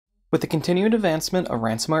With the continued advancement of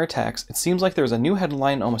ransomware attacks, it seems like there's a new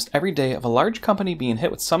headline almost every day of a large company being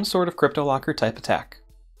hit with some sort of cryptolocker type attack.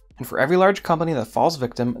 And for every large company that falls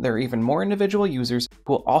victim, there are even more individual users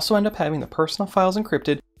who will also end up having their personal files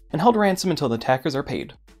encrypted and held ransom until the attackers are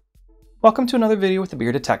paid. Welcome to another video with the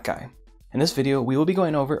Bearded Tech Guy. In this video, we will be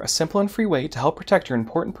going over a simple and free way to help protect your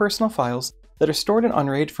important personal files that are stored in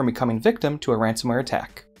Unraid from becoming victim to a ransomware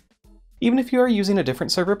attack. Even if you are using a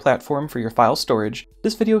different server platform for your file storage,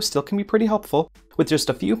 this video still can be pretty helpful with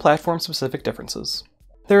just a few platform-specific differences.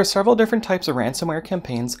 There are several different types of ransomware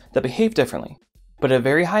campaigns that behave differently, but at a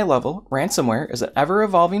very high level, ransomware is an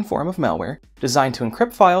ever-evolving form of malware designed to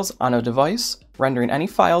encrypt files on a device, rendering any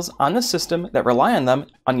files on the system that rely on them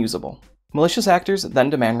unusable. Malicious actors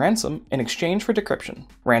then demand ransom in exchange for decryption.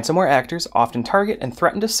 Ransomware actors often target and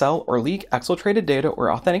threaten to sell or leak exfiltrated data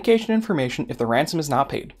or authentication information if the ransom is not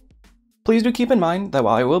paid. Please do keep in mind that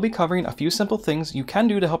while I will be covering a few simple things you can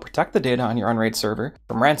do to help protect the data on your Unraid server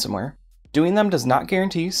from ransomware, doing them does not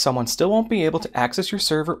guarantee someone still won't be able to access your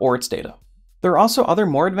server or its data. There are also other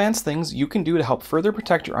more advanced things you can do to help further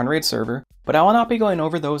protect your Unraid server, but I will not be going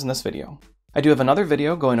over those in this video. I do have another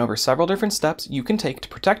video going over several different steps you can take to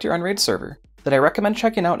protect your Unraid server that I recommend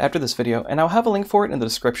checking out after this video, and I'll have a link for it in the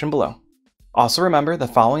description below. Also remember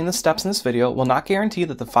that following the steps in this video will not guarantee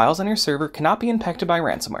that the files on your server cannot be impacted by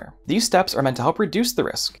ransomware. These steps are meant to help reduce the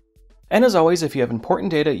risk. And as always, if you have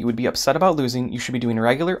important data you would be upset about losing, you should be doing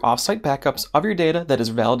regular offsite backups of your data that is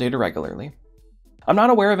validated regularly. I'm not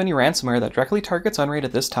aware of any ransomware that directly targets Unraid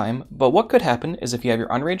at this time, but what could happen is if you have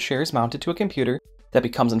your Unraid shares mounted to a computer that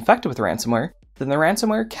becomes infected with ransomware, then the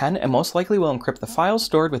ransomware can and most likely will encrypt the files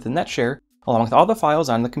stored within that share along with all the files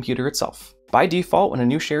on the computer itself. By default, when a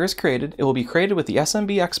new share is created, it will be created with the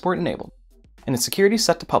SMB export enabled, and its security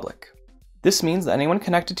set to public. This means that anyone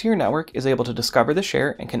connected to your network is able to discover the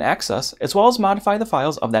share and can access as well as modify the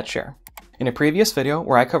files of that share. In a previous video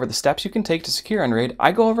where I cover the steps you can take to secure Unraid,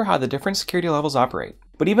 I go over how the different security levels operate.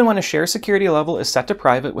 But even when a share security level is set to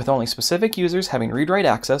private with only specific users having read-write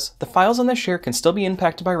access, the files on the share can still be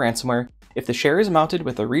impacted by ransomware if the share is mounted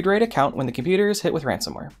with a read-write account when the computer is hit with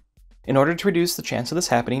ransomware. In order to reduce the chance of this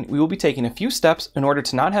happening, we will be taking a few steps in order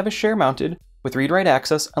to not have a share mounted with read-write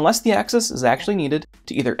access unless the access is actually needed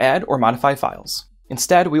to either add or modify files.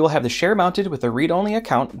 Instead, we will have the share mounted with a read-only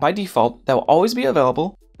account by default that will always be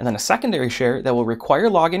available, and then a secondary share that will require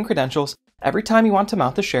login credentials every time you want to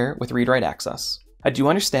mount the share with read-write access. I do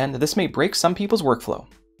understand that this may break some people's workflow,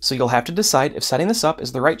 so you'll have to decide if setting this up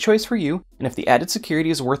is the right choice for you and if the added security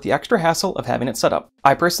is worth the extra hassle of having it set up.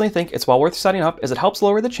 I personally think it's well worth setting up as it helps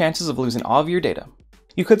lower the chances of losing all of your data.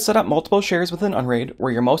 You could set up multiple shares within Unraid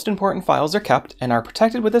where your most important files are kept and are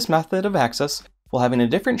protected with this method of access while having a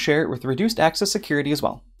different share with reduced access security as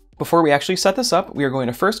well. Before we actually set this up, we are going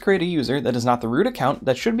to first create a user that is not the root account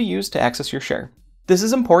that should be used to access your share. This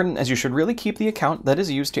is important as you should really keep the account that is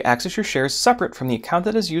used to access your shares separate from the account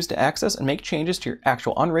that is used to access and make changes to your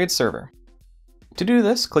actual Unraid server. To do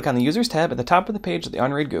this, click on the Users tab at the top of the page of the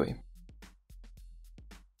Unraid GUI.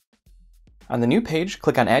 On the new page,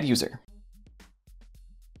 click on Add User.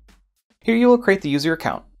 Here you will create the user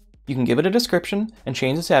account. You can give it a description and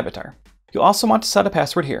change its avatar. You'll also want to set a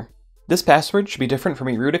password here. This password should be different from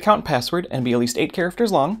your root account password and be at least 8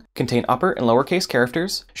 characters long, contain upper and lowercase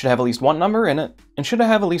characters, should have at least one number in it, and should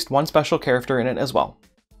have at least one special character in it as well.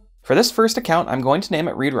 For this first account, I'm going to name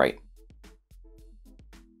it read-write.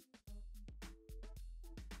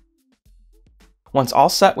 Once all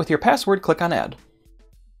set with your password, click on Add.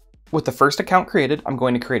 With the first account created, I'm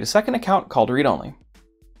going to create a second account called read-only.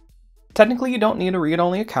 Technically, you don't need a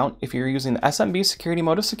read-only account if you're using the SMB security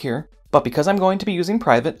mode of secure, but because I'm going to be using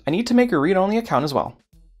private, I need to make a read-only account as well.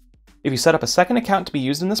 If you set up a second account to be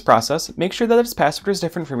used in this process, make sure that its password is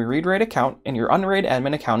different from your read-write account and your Unraid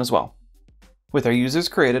admin account as well. With our users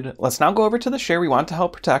created, let's now go over to the share we want to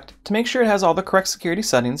help protect to make sure it has all the correct security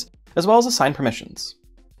settings, as well as assign permissions.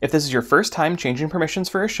 If this is your first time changing permissions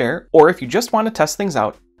for a share, or if you just want to test things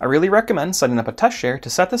out, I really recommend setting up a test share to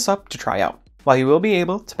set this up to try out. While you will be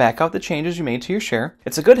able to back out the changes you made to your share,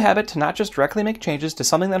 it's a good habit to not just directly make changes to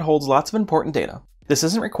something that holds lots of important data. This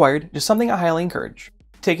isn't required, just something I highly encourage.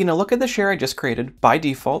 Taking a look at the share I just created, by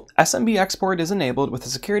default, SMB export is enabled with the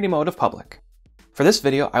security mode of public. For this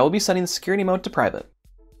video, I will be setting the security mode to private.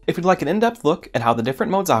 If you'd like an in-depth look at how the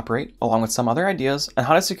different modes operate, along with some other ideas on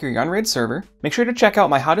how to secure your Unraid server, make sure to check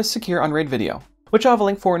out my How to Secure Unraid video, which I'll have a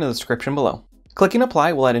link for in the description below. Clicking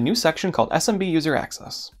Apply will add a new section called SMB User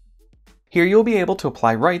Access. Here you'll be able to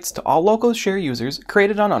apply rights to all local share users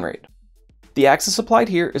created on Unraid. The access applied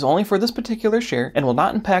here is only for this particular share and will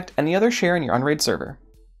not impact any other share in your Unraid server.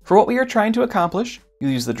 For what we are trying to accomplish,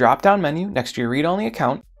 you'll use the drop-down menu next to your read-only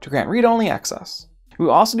account to grant read-only access. We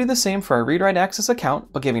will also do the same for our read-write access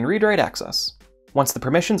account, but giving read-write access. Once the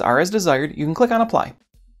permissions are as desired, you can click on Apply.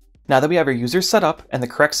 Now that we have our users set up and the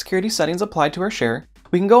correct security settings applied to our share,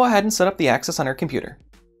 we can go ahead and set up the access on our computer.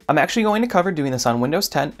 I'm actually going to cover doing this on Windows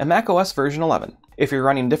 10 and macOS version 11. If you're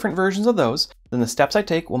running different versions of those, then the steps I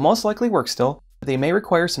take will most likely work still, but they may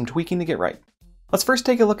require some tweaking to get right. Let's first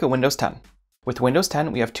take a look at Windows 10. With Windows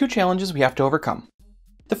 10, we have two challenges we have to overcome.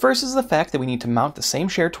 The first is the fact that we need to mount the same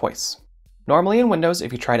share twice. Normally in Windows,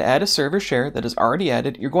 if you try to add a server share that is already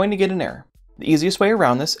added, you're going to get an error. The easiest way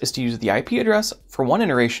around this is to use the IP address for one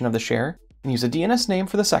iteration of the share and use a DNS name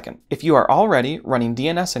for the second. If you are already running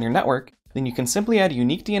DNS on your network, then you can simply add a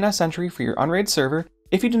unique DNS entry for your Unraid server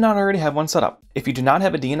if you do not already have one set up. If you do not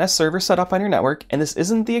have a DNS server set up on your network, and this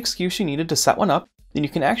isn't the excuse you needed to set one up, then you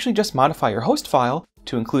can actually just modify your host file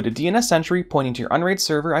to include a DNS entry pointing to your Unraid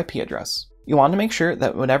server IP address. You want to make sure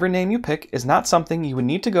that whatever name you pick is not something you would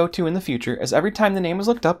need to go to in the future, as every time the name is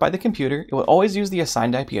looked up by the computer, it will always use the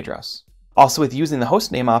assigned IP address. Also, with using the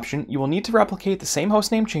host name option, you will need to replicate the same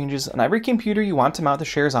host name changes on every computer you want to mount the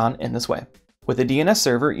shares on in this way. With a DNS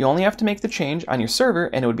server, you only have to make the change on your server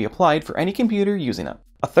and it would be applied for any computer using it.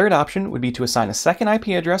 A third option would be to assign a second IP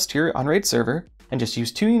address to your Unraid server and just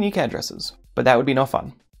use two unique addresses, but that would be no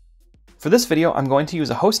fun. For this video, I'm going to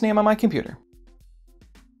use a host name on my computer.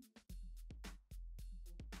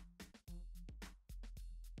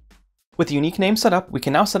 With the unique name set up, we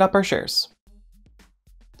can now set up our shares.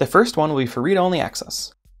 The first one will be for read-only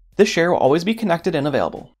access. This share will always be connected and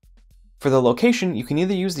available. For the location, you can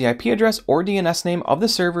either use the IP address or DNS name of the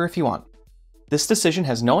server if you want. This decision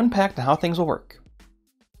has no impact on how things will work.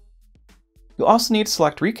 You'll also need to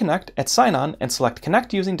select Reconnect at sign-on and select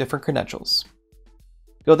Connect using different credentials.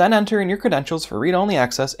 You'll then enter in your credentials for read-only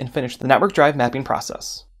access and finish the network drive mapping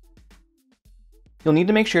process. You'll need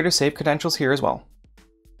to make sure to save credentials here as well.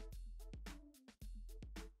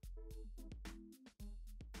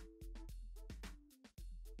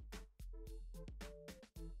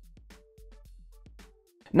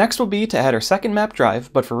 Next will be to add our second map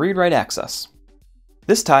drive, but for read-write access.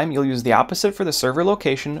 This time, you'll use the opposite for the server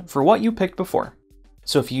location for what you picked before.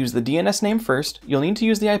 So if you use the DNS name first, you'll need to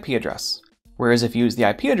use the IP address. Whereas if you use the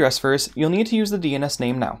IP address first, you'll need to use the DNS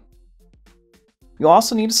name now. You'll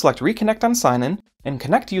also need to select Reconnect on sign-in and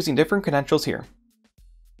connect using different credentials here.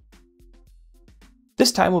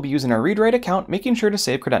 This time we'll be using our read-write account, making sure to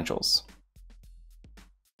save credentials.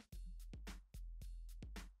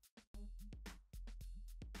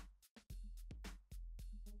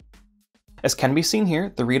 As can be seen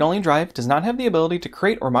here, the read-only drive does not have the ability to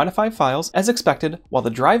create or modify files as expected, while the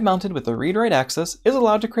drive mounted with the read-write access is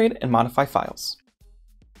allowed to create and modify files.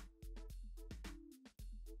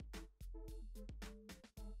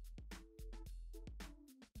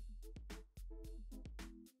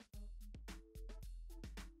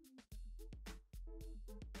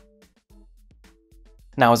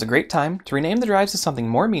 Now is a great time to rename the drives to something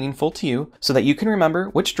more meaningful to you so that you can remember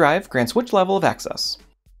which drive grants which level of access.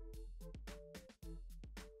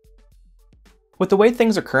 With the way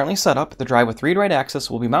things are currently set up, the drive with read-write access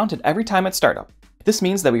will be mounted every time at startup. This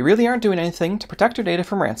means that we really aren't doing anything to protect our data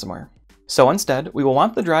from ransomware. So instead, we will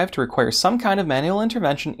want the drive to require some kind of manual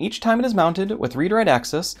intervention each time it is mounted with read-write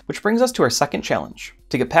access, which brings us to our second challenge.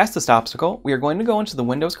 To get past this obstacle, we are going to go into the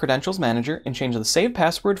Windows Credentials Manager and change the saved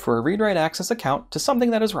password for a read-write access account to something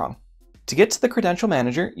that is wrong. To get to the Credential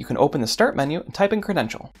Manager, you can open the Start menu and type in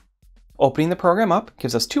Credential. Opening the program up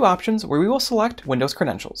gives us two options where we will select Windows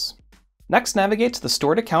Credentials. Next, navigate to the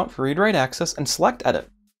stored account for read-write access and select Edit.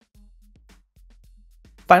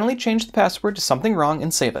 Finally, change the password to something wrong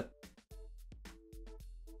and save it.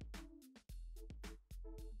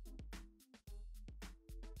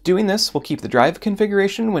 Doing this will keep the drive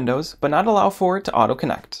configuration in Windows, but not allow for it to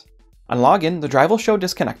auto-connect. On login, the drive will show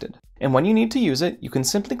disconnected, and when you need to use it, you can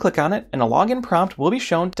simply click on it and a login prompt will be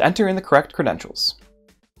shown to enter in the correct credentials.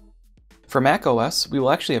 For macOS, we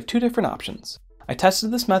will actually have two different options. I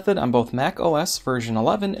tested this method on both macOS version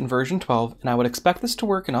 11 and version 12, and I would expect this to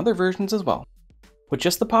work in other versions as well, with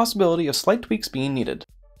just the possibility of slight tweaks being needed.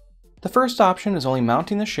 The first option is only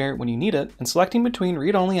mounting the share when you need it and selecting between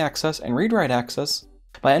read-only access and read-write access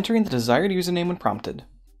by entering the desired username when prompted.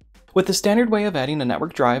 With the standard way of adding a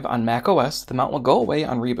network drive on macOS, the mount will go away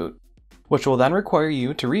on reboot, which will then require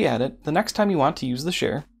you to re-add it the next time you want to use the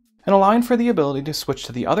share, and allowing for the ability to switch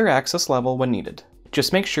to the other access level when needed.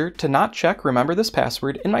 Just make sure to not check Remember This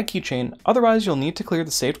Password in my keychain, otherwise you'll need to clear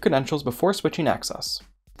the saved credentials before switching access.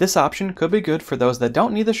 This option could be good for those that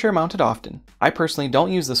don't need the share mounted often. I personally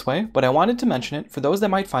don't use this way, but I wanted to mention it for those that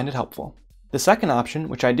might find it helpful. The second option,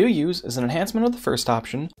 which I do use, is an enhancement of the first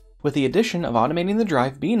option, with the addition of automating the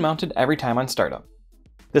drive being mounted every time on startup.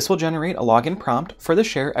 This will generate a login prompt for the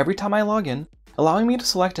share every time I log in, allowing me to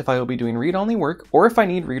select if I will be doing read-only work or if I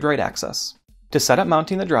need read-write access. To set up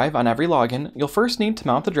mounting the drive on every login, you'll first need to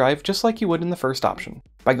mount the drive just like you would in the first option,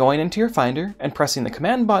 by going into your Finder and pressing the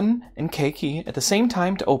Command button and K key at the same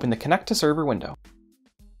time to open the Connect to Server window.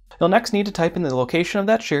 You'll next need to type in the location of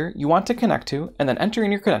that share you want to connect to and then enter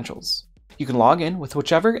in your credentials. You can log in with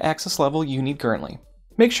whichever access level you need currently.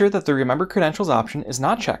 Make sure that the Remember Credentials option is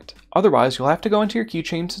not checked, otherwise you'll have to go into your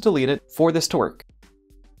keychain to delete it for this to work.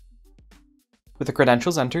 With the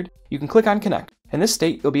credentials entered, you can click on Connect. In this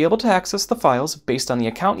state, you'll be able to access the files based on the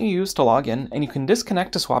account you used to log in, and you can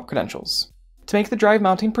disconnect to swap credentials. To make the drive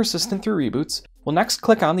mounting persistent through reboots, we'll next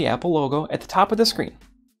click on the Apple logo at the top of the screen.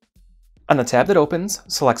 On the tab that opens,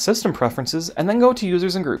 select System Preferences and then go to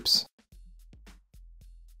Users and Groups.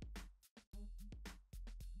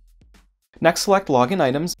 Next, select Login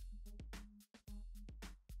Items,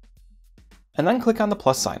 and then click on the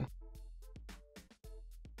plus sign.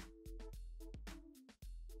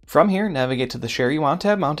 From here, navigate to the share you want to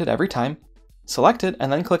have mounted every time, select it,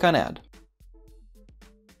 and then click on Add.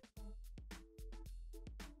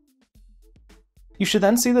 You should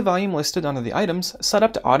then see the volume listed under the items set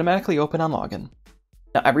up to automatically open on login.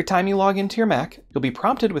 Now every time you log into your Mac, you'll be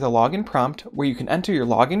prompted with a login prompt where you can enter your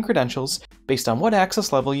login credentials based on what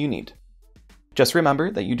access level you need. Just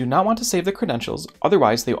remember that you do not want to save the credentials,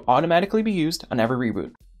 otherwise they will automatically be used on every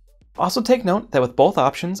reboot. Also take note that with both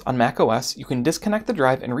options on macOS, you can disconnect the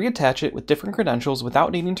drive and reattach it with different credentials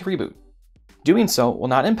without needing to reboot. Doing so will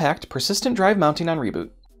not impact persistent drive mounting on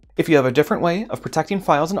reboot. If you have a different way of protecting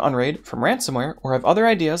files in Unraid from ransomware or have other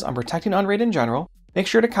ideas on protecting Unraid in general, make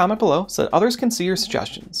sure to comment below so that others can see your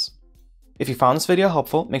suggestions. If you found this video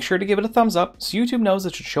helpful, make sure to give it a thumbs up so YouTube knows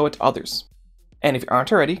it should show it to others. And if you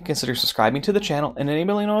aren't already, consider subscribing to the channel and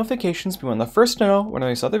enabling notifications to be one of the first to know when I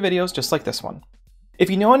release other videos just like this one. If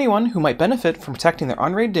you know anyone who might benefit from protecting their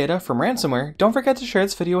Unraid data from ransomware, don't forget to share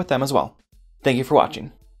this video with them as well. Thank you for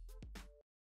watching.